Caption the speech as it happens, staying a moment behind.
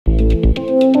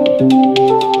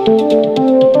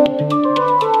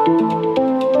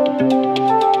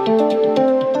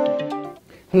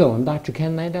Hello, I'm Dr.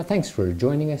 Ken Landau. Thanks for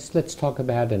joining us. Let's talk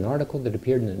about an article that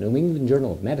appeared in the New England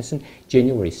Journal of Medicine,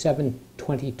 January 7,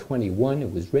 2021.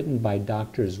 It was written by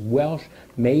Drs. Welsh,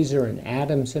 Mazur, and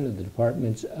Adamson of the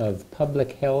Departments of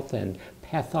Public Health and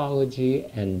Pathology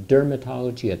and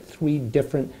Dermatology at 3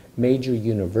 different major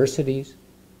universities.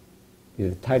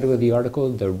 The title of the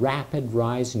article, The Rapid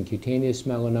Rise in Cutaneous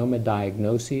Melanoma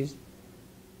Diagnoses.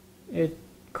 It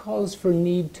calls for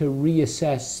need to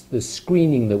reassess the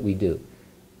screening that we do.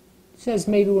 Says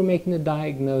maybe we're making a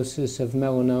diagnosis of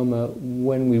melanoma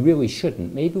when we really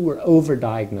shouldn't. Maybe we're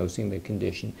overdiagnosing the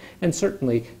condition. And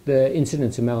certainly the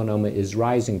incidence of melanoma is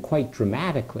rising quite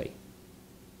dramatically.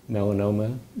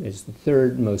 Melanoma is the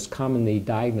 3rd most commonly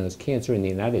diagnosed cancer in the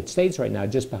United States right now,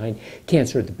 just behind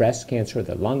cancer of the breast, cancer of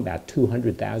the lung, about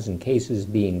 200,000 cases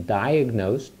being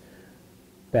diagnosed.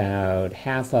 About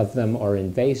half of them are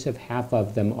invasive, half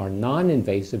of them are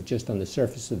non-invasive, just on the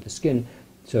surface of the skin.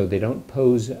 So they don't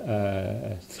pose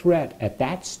a threat at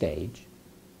that stage.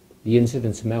 The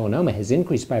incidence of melanoma has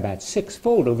increased by about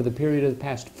 6-fold over the period of the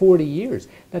past 40 years.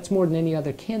 That's more than any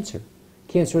other cancer.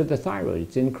 Cancer of the thyroid,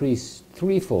 it's increased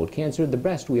 3-fold. Cancer of the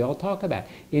breast, we all talk about,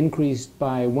 increased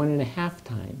by 1.5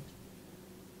 times.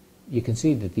 You can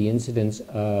see that the incidence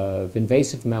of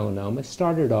invasive melanoma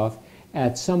started off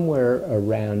at somewhere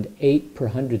around 8 per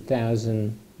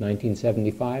 100,000,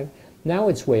 1975. Now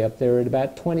it's way up there at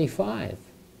about 25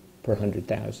 per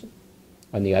 100,000.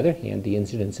 On the other hand, the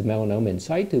incidence of melanoma in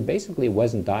situ basically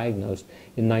wasn't diagnosed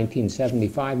in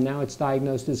 1975. Now it's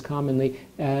diagnosed as commonly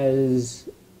as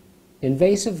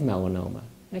invasive melanoma.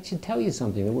 That should tell you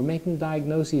something, that we're making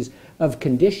diagnoses of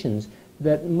conditions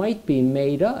that might be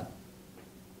made up.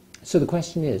 So the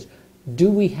question is, do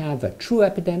we have a true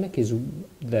epidemic? Is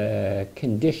the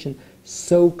condition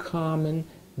so common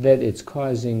that it's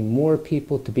causing more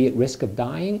people to be at risk of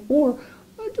dying? Or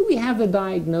do we have a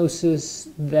diagnosis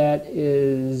that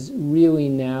is really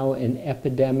now an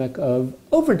epidemic of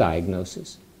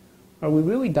overdiagnosis? Are we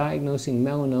really diagnosing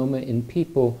melanoma in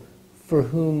people for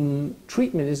whom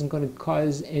treatment isn't going to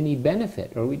cause any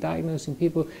benefit? Are we diagnosing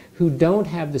people who don't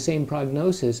have the same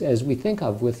prognosis as we think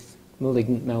of with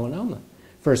malignant melanoma?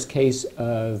 First case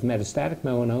of metastatic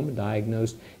melanoma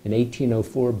diagnosed in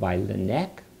 1804 by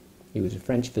Malignant. He was a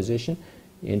French physician,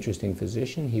 interesting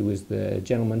physician. He was the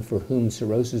gentleman for whom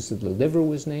cirrhosis of the liver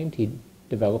was named. He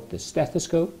developed a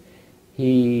stethoscope.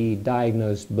 He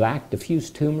diagnosed black diffuse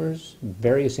tumors,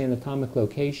 various anatomic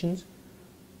locations.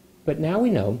 But now we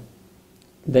know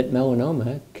that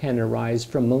melanoma can arise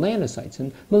from melanocytes.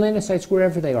 And melanocytes,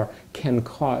 wherever they are, can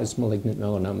cause malignant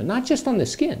melanoma, not just on the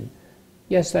skin.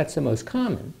 Yes, that's the most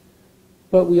common.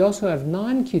 But we also have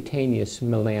non-cutaneous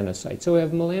melanocytes. So we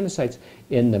have melanocytes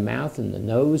in the mouth, in the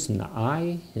nose, in the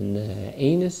eye, in the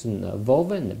anus, in the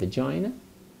vulva, in the vagina.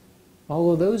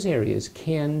 All of those areas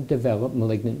can develop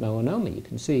malignant melanoma. You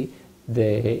can see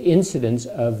the incidence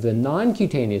of the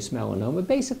non-cutaneous melanoma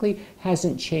basically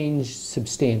hasn't changed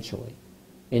substantially.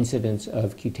 Incidence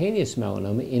of cutaneous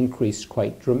melanoma increased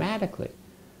quite dramatically.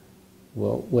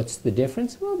 Well, what's the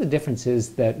difference? Well, the difference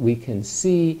is that we can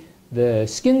see the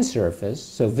skin surface,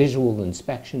 so visual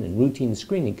inspection and routine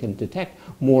screening can detect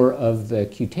more of the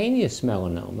cutaneous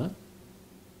melanoma.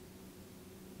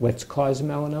 What's caused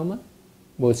melanoma?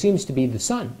 Well, it seems to be the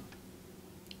sun.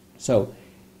 So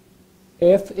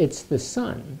if it's the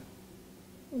sun,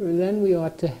 then we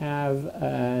ought to have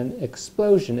an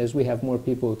explosion as we have more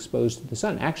people exposed to the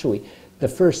sun. Actually, the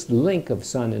first link of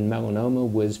sun and melanoma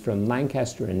was from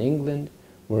Lancaster in England,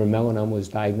 where melanoma was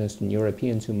diagnosed in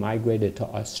Europeans who migrated to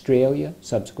Australia.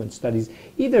 Subsequent studies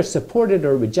either supported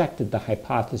or rejected the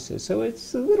hypothesis, so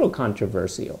it's a little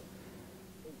controversial.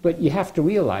 But you have to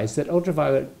realize that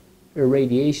ultraviolet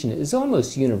irradiation is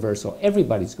almost universal.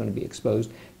 Everybody's going to be exposed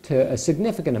to a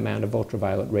significant amount of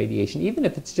ultraviolet radiation, even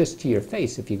if it's just to your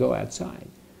face if you go outside.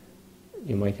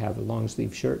 You might have a long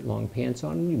sleeve shirt, long pants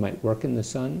on, you might work in the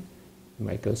sun, you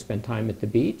might go spend time at the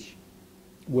beach.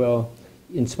 Well,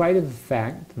 in spite of the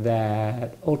fact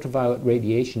that ultraviolet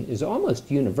radiation is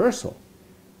almost universal,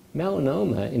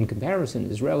 melanoma, in comparison,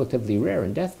 is relatively rare,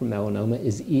 and death from melanoma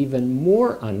is even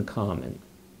more uncommon.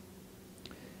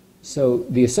 So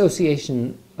the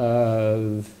association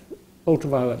of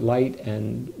ultraviolet light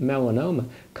and melanoma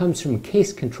comes from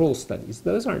case control studies.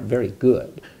 Those aren't very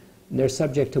good. They're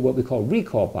subject to what we call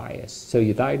recall bias. So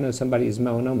you diagnose somebody as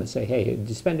melanoma, say, hey, did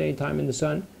you spend any time in the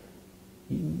sun?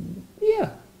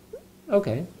 Yeah.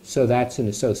 Okay, so that's an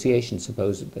association,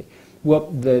 supposedly.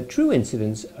 Well, the true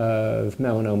incidence of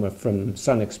melanoma from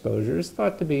sun exposure is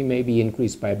thought to be maybe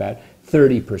increased by about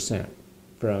 30%.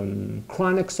 From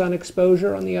chronic sun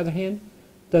exposure, on the other hand,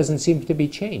 doesn't seem to be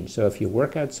changed. So if you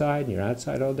work outside and you're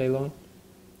outside all day long,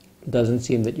 it doesn't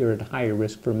seem that you're at higher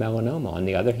risk for melanoma. On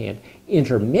the other hand,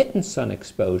 intermittent sun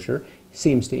exposure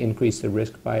seems to increase the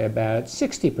risk by about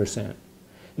 60%.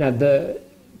 Now, the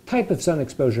type of sun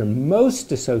exposure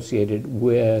most associated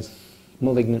with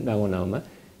malignant melanoma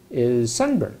is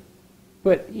sunburn.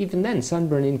 But even then,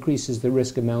 sunburn increases the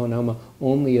risk of melanoma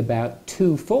only about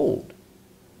twofold.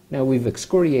 Now, we've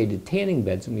excoriated tanning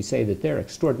beds, and we say that they're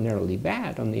extraordinarily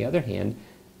bad. On the other hand,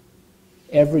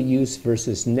 every use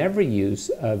versus never use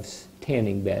of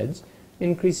tanning beds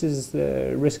increases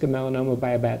the risk of melanoma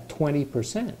by about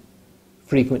 20%.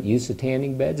 Frequent use of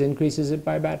tanning beds increases it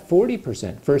by about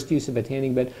 40%. First use of a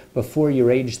tanning bed before you're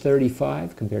age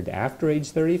 35 compared to after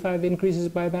age 35 increases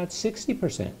it by about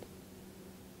 60%.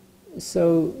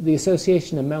 So the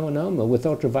association of melanoma with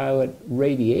ultraviolet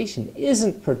radiation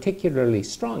isn't particularly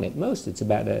strong. At most, it's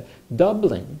about a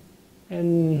doubling.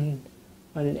 And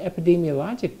on an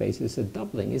epidemiologic basis, a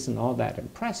doubling isn't all that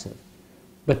impressive.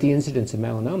 But the incidence of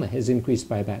melanoma has increased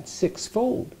by about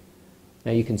sixfold.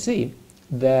 Now you can see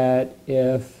that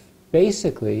if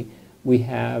basically we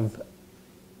have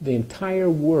the entire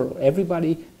world,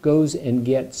 everybody goes and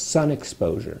gets sun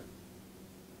exposure,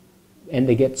 and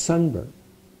they get sunburn,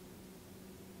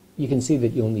 you can see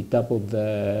that you only doubled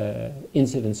the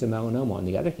incidence of melanoma. On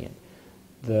the other hand,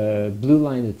 the blue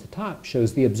line at the top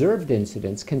shows the observed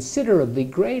incidence considerably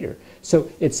greater.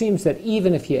 So it seems that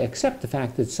even if you accept the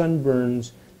fact that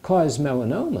sunburns cause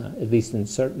melanoma, at least in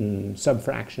certain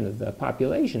subfraction of the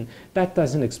population, that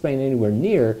doesn't explain anywhere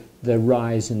near the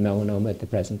rise in melanoma at the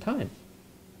present time.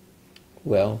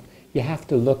 Well, you have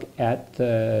to look at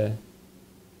the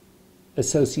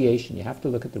association. You have to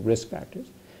look at the risk factors.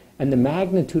 And the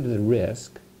magnitude of the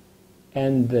risk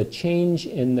and the change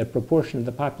in the proportion of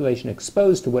the population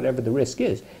exposed to whatever the risk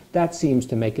is, that seems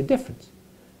to make a difference.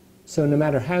 So no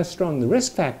matter how strong the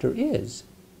risk factor is,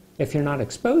 if you're not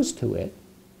exposed to it,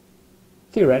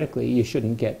 theoretically you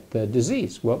shouldn't get the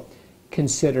disease. Well,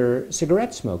 consider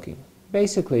cigarette smoking.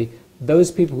 Basically,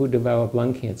 those people who develop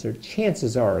lung cancer,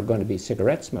 chances are going to be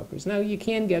cigarette smokers. Now, you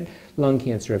can get lung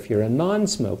cancer if you're a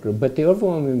non-smoker, but the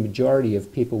overwhelming majority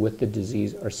of people with the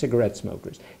disease are cigarette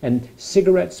smokers. And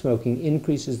cigarette smoking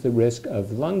increases the risk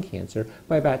of lung cancer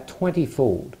by about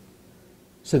 20-fold.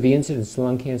 So the incidence of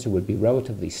lung cancer would be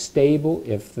relatively stable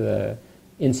if the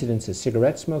incidence of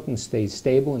cigarette smoking stays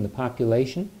stable in the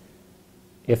population.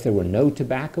 If there were no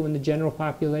tobacco in the general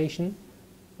population,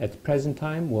 at the present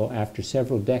time, well, after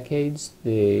several decades,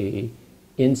 the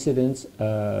incidence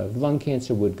of lung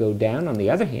cancer would go down. On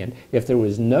the other hand, if there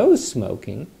was no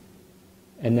smoking,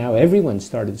 and now everyone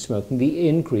started smoking, the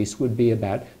increase would be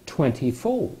about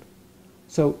 20-fold.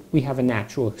 So we have a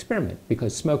natural experiment,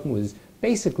 because smoking was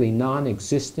basically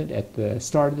non-existent at the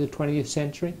start of the 20th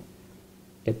century.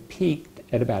 It peaked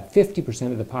at about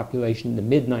 50% of the population in the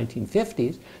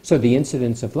mid-1950s. So the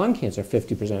incidence of lung cancer,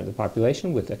 50% of the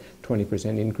population with a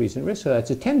 20% increase in risk. So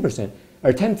that's a 10%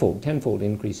 or tenfold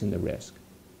increase in the risk.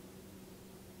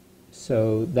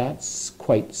 So that's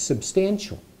quite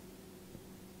substantial.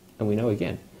 And we know,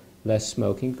 again, less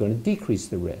smoking is going to decrease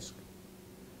the risk.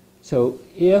 So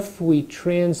if we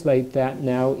translate that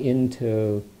now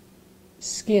into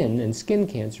skin and skin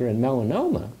cancer and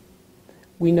melanoma,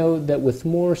 we know that with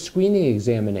more screening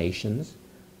examinations,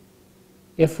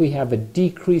 if we have a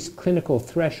decreased clinical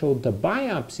threshold to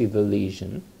biopsy the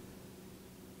lesion,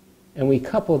 and we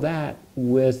couple that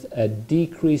with a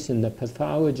decrease in the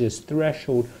pathologist's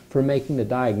threshold for making the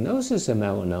diagnosis of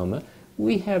melanoma,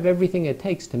 we have everything it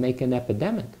takes to make an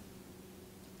epidemic.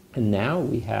 And now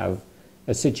we have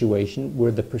a situation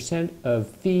where the percent of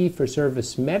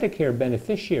fee-for-service Medicare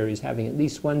beneficiaries having at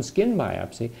least one skin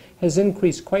biopsy has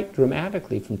increased quite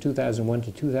dramatically from 2001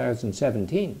 to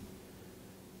 2017.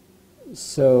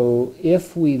 So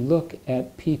if we look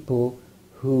at people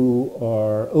who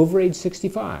are over age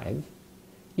 65,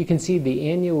 you can see the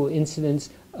annual incidence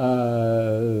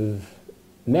of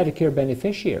Medicare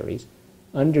beneficiaries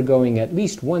undergoing at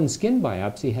least one skin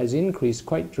biopsy has increased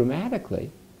quite dramatically.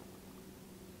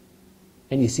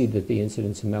 And you see that the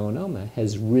incidence of melanoma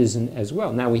has risen as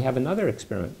well. Now we have another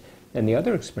experiment, and the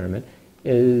other experiment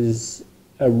is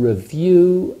a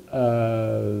review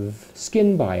of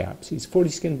skin biopsies, 40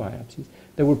 skin biopsies,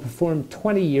 that were performed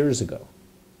 20 years ago.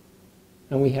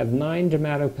 And we have 9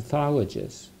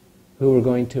 dermatopathologists who are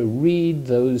going to read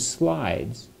those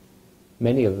slides.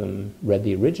 Many of them read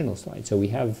the original slide. So we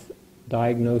have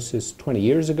diagnosis 20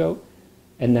 years ago,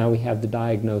 and now we have the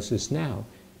diagnosis now.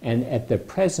 And at the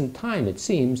present time, it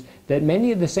seems that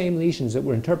many of the same lesions that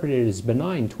were interpreted as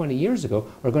benign 20 years ago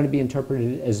are going to be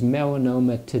interpreted as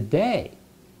melanoma today.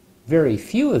 Very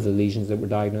few of the lesions that were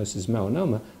diagnosed as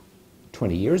melanoma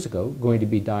 20 years ago are going to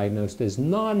be diagnosed as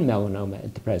non-melanoma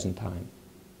at the present time.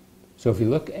 So if you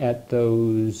look at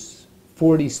those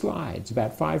 40 slides,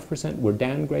 about 5% were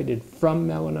downgraded from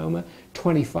melanoma,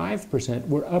 25%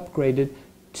 were upgraded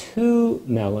to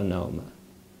melanoma.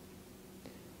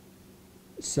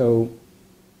 So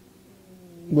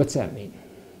what's that mean?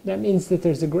 That means that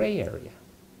there's a gray area.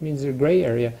 It means there's a gray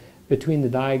area between the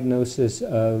diagnosis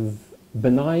of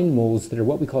benign moles that are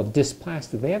what we call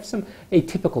dysplastic. They have some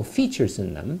atypical features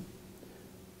in them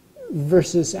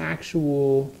versus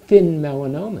actual thin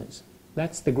melanomas.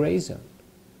 That's the gray zone.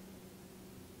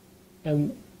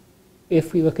 And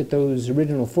if we look at those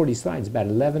original 40 slides, about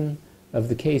 11 of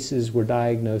the cases were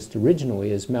diagnosed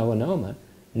originally as melanoma.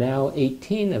 Now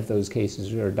 18 of those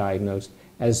cases are diagnosed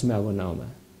as melanoma.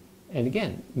 And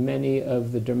again, many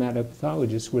of the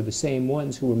dermatopathologists were the same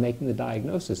ones who were making the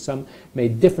diagnosis. Some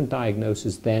made different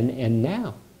diagnoses then and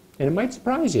now. And it might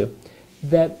surprise you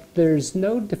that there's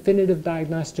no definitive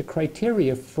diagnostic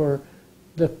criteria for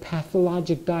the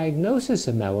pathologic diagnosis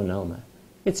of melanoma.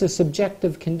 It's a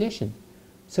subjective condition.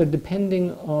 So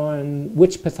depending on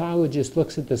which pathologist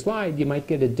looks at the slide, you might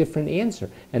get a different answer.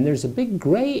 And there's a big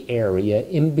gray area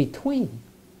in between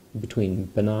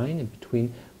benign and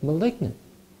between malignant.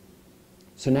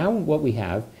 So now what we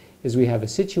have is we have a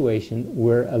situation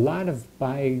where a lot of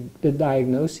the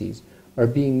diagnoses are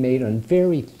being made on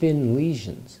very thin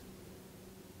lesions,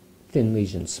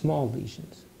 small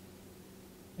lesions.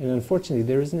 And unfortunately,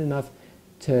 there isn't enough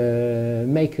to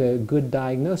make a good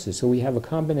diagnosis. So we have a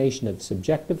combination of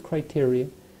subjective criteria,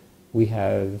 we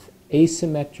have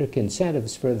asymmetric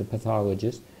incentives for the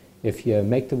pathologist. If you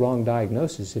make the wrong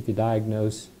diagnosis, if you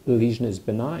diagnose the lesion as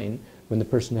benign when the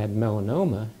person had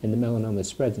melanoma and the melanoma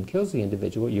spreads and kills the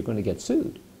individual, you're going to get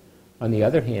sued. On the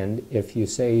other hand, if you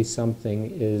say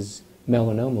something is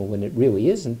melanoma when it really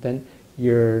isn't, then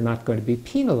you're not going to be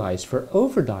penalized for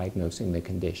overdiagnosing the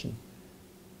condition.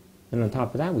 And on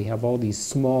top of that, we have all these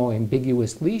small,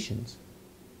 ambiguous lesions.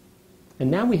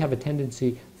 And now we have a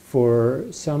tendency for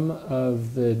some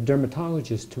of the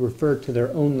dermatologists to refer to their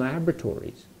own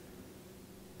laboratories.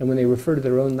 And when they refer to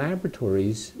their own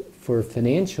laboratories for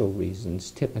financial reasons,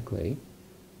 typically,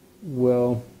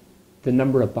 well, the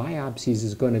number of biopsies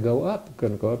is going to go up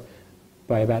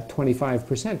by about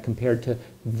 25% compared to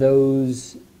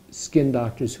those skin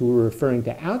doctors who were referring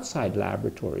to outside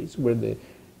laboratories where the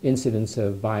incidence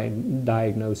of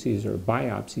diagnoses or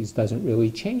biopsies doesn't really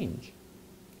change.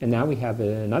 And now we have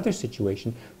another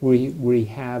situation where we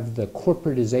have the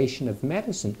corporatization of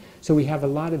medicine. So we have a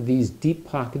lot of these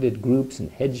deep-pocketed groups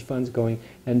and hedge funds going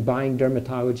and buying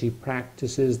dermatology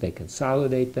practices. They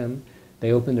consolidate them.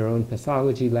 They open their own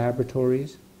pathology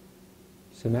laboratories.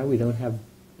 So now we don't have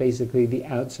basically the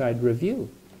outside review.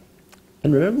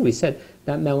 And remember, we said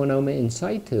that melanoma in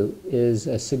situ is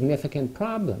a significant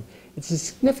problem. It's a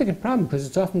significant problem because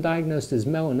it's often diagnosed as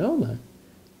melanoma,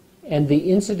 and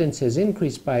the incidence has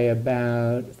increased by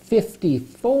about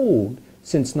 50-fold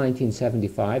since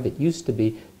 1975. It used to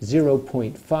be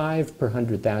 0.5 per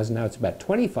 100,000. Now it's about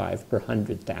 25 per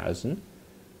 100,000.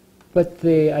 But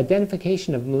the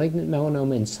identification of malignant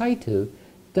melanoma in situ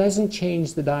doesn't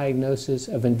change the diagnosis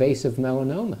of invasive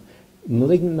melanoma.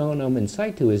 Malignant melanoma in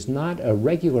situ is not a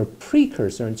regular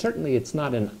precursor, and certainly it's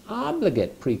not an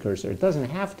obligate precursor. It doesn't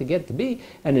have to get to be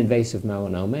an invasive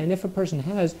melanoma, and if a person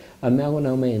has a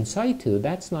melanoma in situ,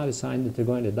 that's not a sign that they're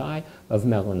going to die of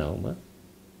melanoma.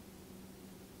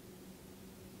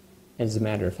 As a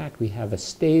matter of fact, we have a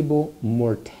stable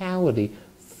mortality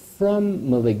from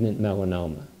malignant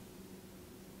melanoma.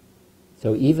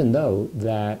 So even though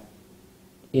that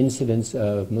incidence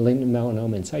of malignant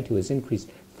melanoma in situ has increased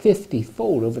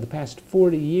 50-fold over the past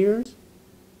 40 years,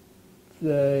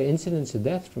 the incidence of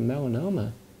death from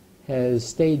melanoma has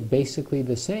stayed basically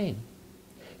the same.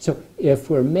 So if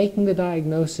we're making the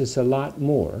diagnosis a lot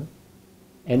more,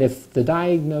 and if the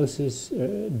diagnosis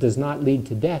does not lead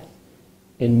to death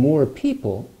in more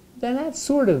people, then that's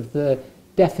sort of the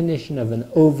definition of an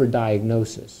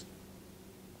overdiagnosis.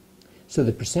 So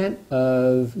the percent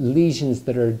of lesions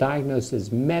that are diagnosed as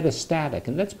metastatic,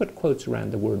 and let's put quotes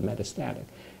around the word metastatic,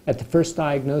 at the first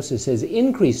diagnosis has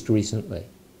increased recently.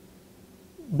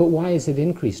 But why has it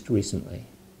increased recently?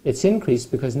 It's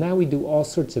increased because now we do all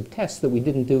sorts of tests that we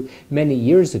didn't do many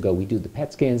years ago. We do the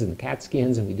PET scans and the CAT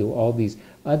scans, and we do all these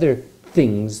other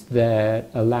things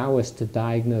that allow us to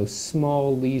diagnose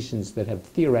small lesions that have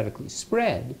theoretically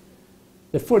spread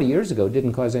that 40 years ago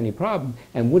didn't cause any problem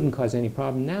and wouldn't cause any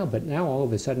problem now, but now all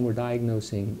of a sudden we're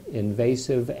diagnosing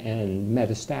invasive and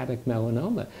metastatic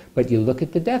melanoma. But you look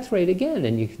at the death rate again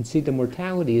and you can see the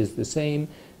mortality is the same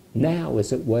now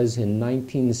as it was in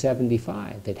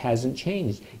 1975. It hasn't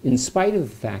changed, in spite of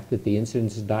the fact that the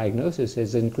incidence of diagnosis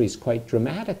has increased quite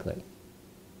dramatically.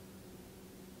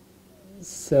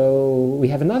 So we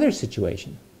have another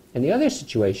situation. And the other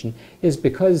situation is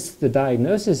because the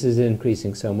diagnosis is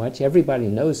increasing so much, everybody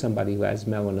knows somebody who has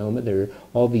melanoma. There are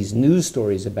all these news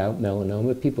stories about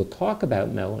melanoma. People talk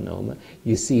about melanoma.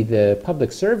 You see the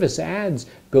public service ads,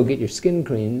 go get your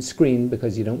skin screened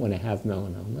because you don't want to have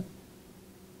melanoma.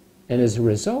 And as a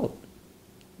result,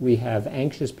 we have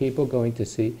anxious people going to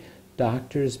see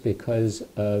doctors because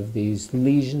of these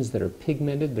lesions that are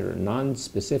pigmented, that are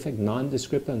non-specific,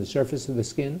 nondescript on the surface of the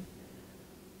skin.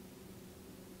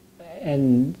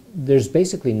 And there's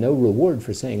basically no reward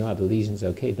for saying, oh, the lesion's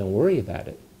okay, don't worry about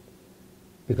it.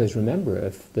 Because remember,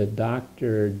 if the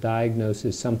doctor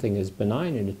diagnoses something as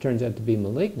benign and it turns out to be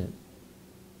malignant,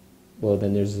 well,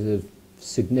 then there's a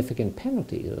significant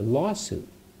penalty, a lawsuit.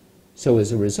 So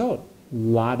as a result, a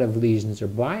lot of lesions are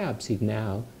biopsied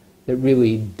now that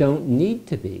really don't need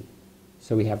to be.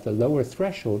 So we have the lower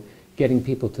threshold getting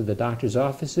people to the doctor's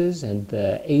offices and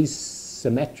the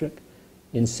asymmetric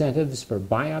incentives for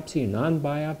biopsy and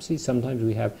non-biopsy. Sometimes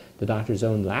we have the doctor's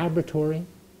own laboratory.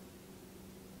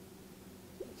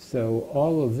 So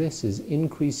all of this is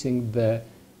increasing the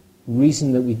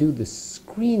reason that we do the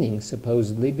screening,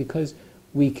 supposedly, because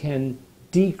we can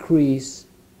decrease,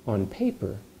 on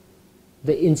paper,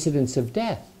 the incidence of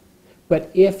death. But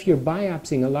if you're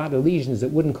biopsying a lot of lesions that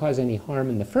wouldn't cause any harm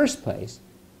in the first place,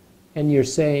 and you're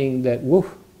saying that,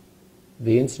 woof,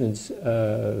 the incidence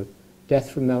of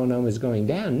death from melanoma is going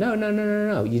down. No, no, no,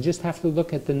 no, no. You just have to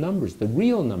look at the numbers, the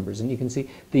real numbers, and you can see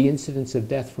the incidence of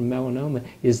death from melanoma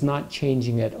is not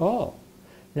changing at all.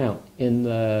 Now, in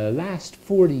the last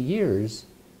 40 years,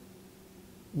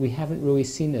 we haven't really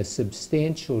seen a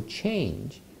substantial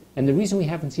change. And the reason we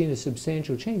haven't seen a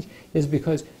substantial change is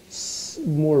because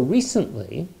more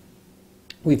recently,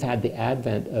 we've had the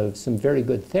advent of some very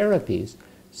good therapies,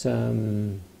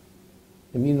 some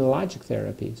immunologic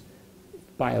therapies,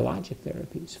 biologic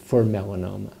therapies for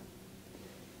melanoma.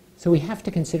 So we have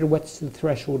to consider what's the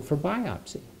threshold for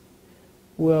biopsy.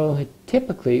 Well, it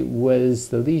typically was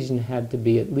the lesion had to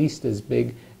be at least as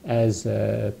big as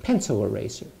a pencil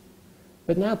eraser.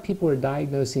 But now people are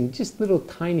diagnosing just little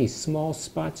tiny small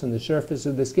spots on the surface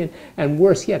of the skin, and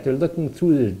worse yet, they're looking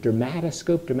through the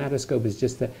dermatoscope. Dermatoscope is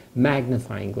just a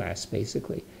magnifying glass,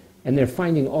 basically. And they're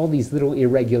finding all these little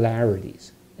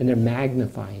irregularities, and they're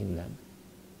magnifying them.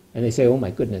 And they say, oh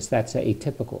my goodness, that's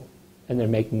atypical. And they're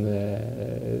making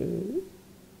the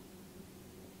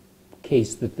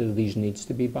case that the lesion needs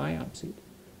to be biopsied.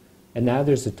 And now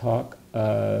there's a talk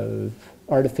of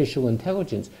artificial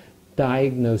intelligence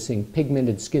diagnosing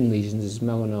pigmented skin lesions as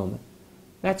melanoma.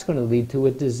 That's going to lead to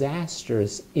a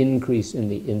disastrous increase in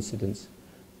the incidence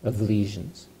of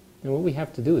lesions. And what we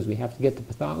have to do is we have to get the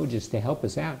pathologist to help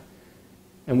us out.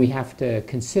 And we have to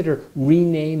consider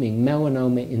renaming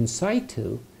melanoma in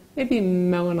situ, maybe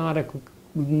melanotic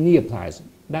neoplasm.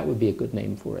 That would be a good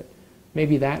name for it.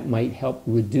 Maybe that might help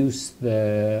reduce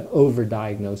the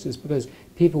overdiagnosis because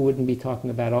people wouldn't be talking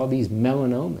about all these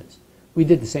melanomas. We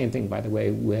did the same thing, by the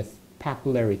way, with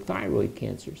papillary thyroid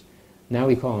cancers. Now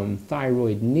we call them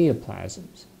thyroid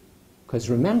neoplasms. Because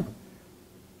remember,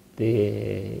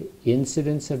 the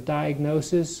incidence of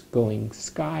diagnosis going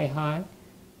sky high,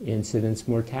 incidence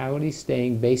mortality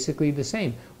staying basically the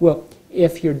same. Well,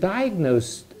 if you're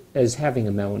diagnosed as having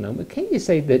a melanoma, can't you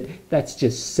say that that's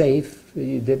just safe,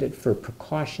 you did it for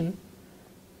precaution?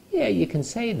 Yeah, you can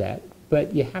say that,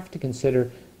 but you have to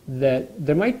consider that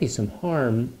there might be some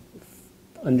harm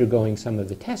undergoing some of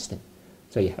the testing.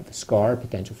 So you have a scar,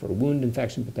 potential for a wound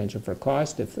infection, potential for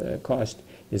cost. If the cost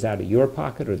is out of your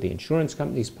pocket or the insurance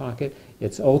company's pocket,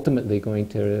 it's ultimately going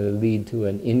to lead to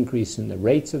an increase in the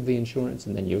rates of the insurance,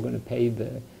 and then you're going to pay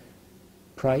the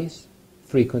price.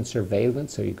 Frequent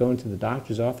surveillance, so you go into the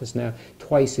doctor's office now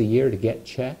twice a year to get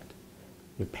checked.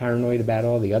 You're paranoid about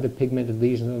all the other pigmented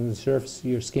lesions on the surface of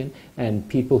your skin, and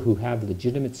people who have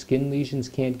legitimate skin lesions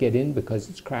can't get in because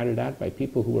it's crowded out by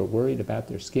people who are worried about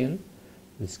their skin.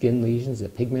 The skin lesions, the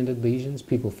pigmented lesions,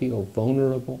 people feel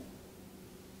vulnerable.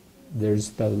 There's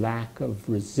the lack of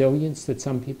resilience that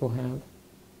some people have.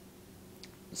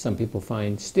 Some people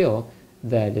find still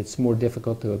that it's more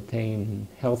difficult to obtain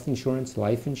health insurance,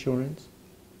 life insurance.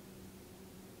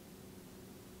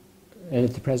 And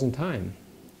at the present time,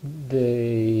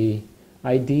 the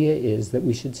idea is that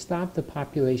we should stop the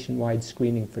population-wide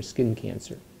screening for skin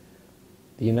cancer.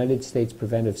 The United States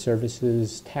Preventive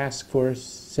Services Task Force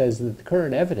says that the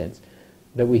current evidence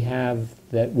that we have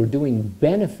that we're doing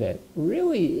benefit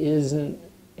really isn't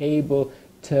able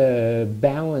to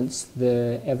balance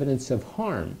the evidence of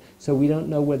harm. So we don't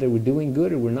know whether we're doing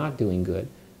good or we're not doing good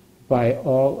by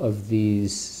all of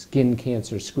these skin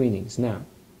cancer screenings. Now,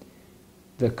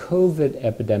 the COVID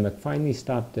epidemic finally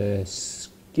stopped a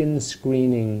skin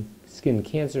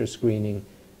cancer screening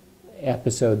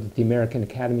episode that the American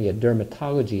Academy of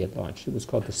Dermatology had launched. It was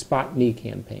called the Spot Me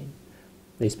campaign.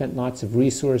 They spent lots of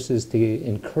resources to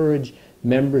encourage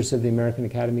members of the American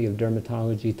Academy of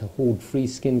Dermatology to hold free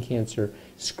skin cancer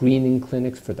screening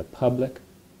clinics for the public.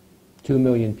 2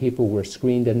 million people were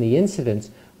screened, and the incidence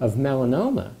of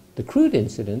melanoma, the crude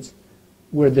incidence,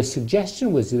 where the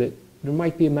suggestion was that there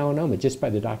might be a melanoma just by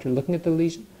the doctor looking at the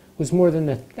lesion, was more than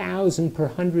 1,000 per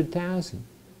 100,000.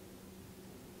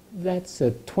 That's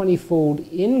a 20-fold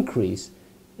increase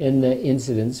in the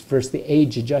incidence versus the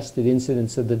age-adjusted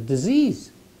incidence of the disease.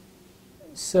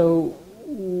 So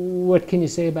what can you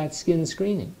say about skin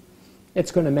screening?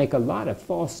 It's going to make a lot of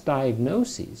false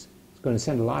diagnoses. It's going to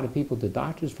send a lot of people to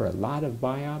doctors for a lot of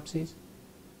biopsies.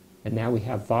 And now we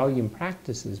have volume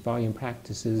practices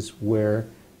where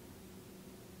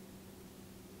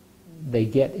they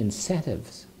get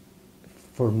incentives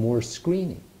for more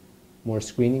screening. More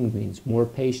screening means more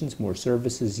patients, more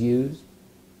services used.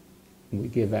 We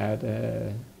give out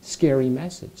a scary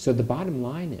message. So the bottom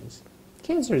line is,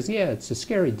 cancer is, yeah, it's a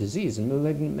scary disease, and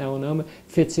malignant melanoma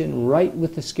fits in right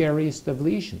with the scariest of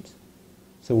lesions.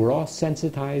 So we're all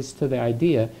sensitized to the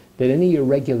idea that any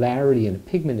irregularity in a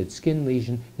pigmented skin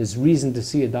lesion is reason to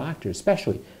see a doctor,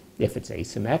 especially if it's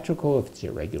asymmetrical, if it's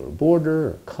irregular border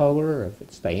or color, or if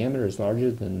its diameter is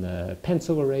larger than the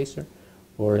pencil eraser,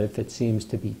 or if it seems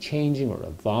to be changing or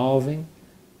evolving.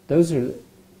 Those are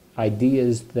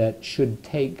ideas that should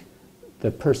take the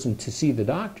person to see the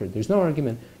doctor. There's no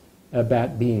argument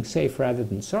about being safe rather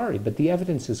than sorry, but the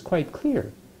evidence is quite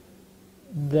clear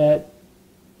that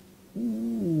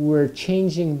we're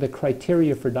changing the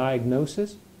criteria for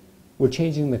diagnosis, we're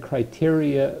changing the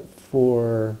criteria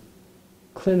for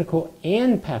clinical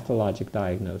and pathologic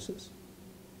diagnosis.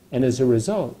 And as a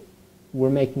result,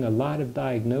 we're making a lot of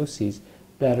diagnoses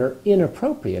that are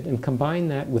inappropriate, and combine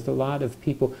that with a lot of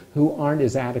people who aren't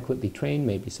as adequately trained,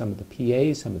 maybe some of the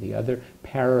PAs, some of the other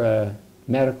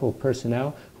paramedical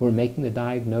personnel who are making the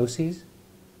diagnoses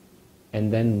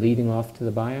and then leading off to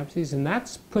the biopsies. And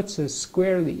that puts us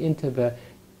squarely into the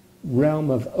realm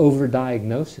of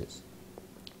overdiagnosis.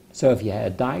 So if you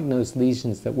had diagnosed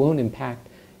lesions that won't impact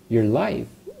your life,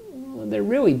 well, they're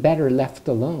really better left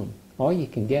alone. All you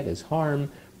can get is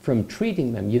harm from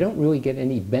treating them. You don't really get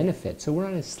any benefit. So we're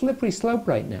on a slippery slope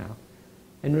right now.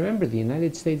 And remember, the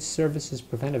United States Services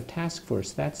Preventive Task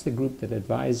Force, that's the group that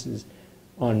advises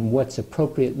on what's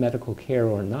appropriate medical care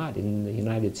or not in the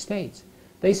United States.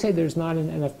 They say there's not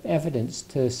enough evidence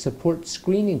to support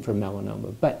screening for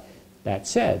melanoma. But that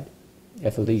said,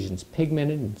 if a lesion's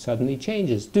pigmented and suddenly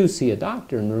changes, do see a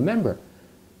doctor. And remember,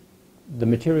 the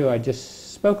material I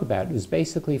just spoke about was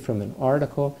basically from an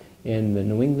article in the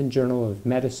New England Journal of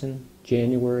Medicine,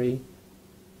 January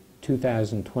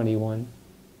 2021,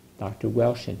 Dr.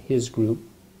 Welsh and his group.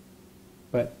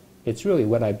 But it's really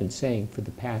what I've been saying for the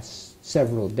past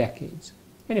several decades.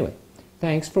 Anyway,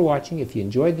 thanks for watching. If you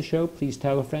enjoyed the show, please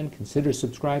tell a friend, consider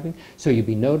subscribing so you'll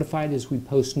be notified as we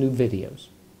post new videos.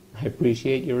 I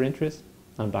appreciate your interest.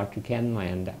 I'm Dr. Ken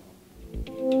Landau.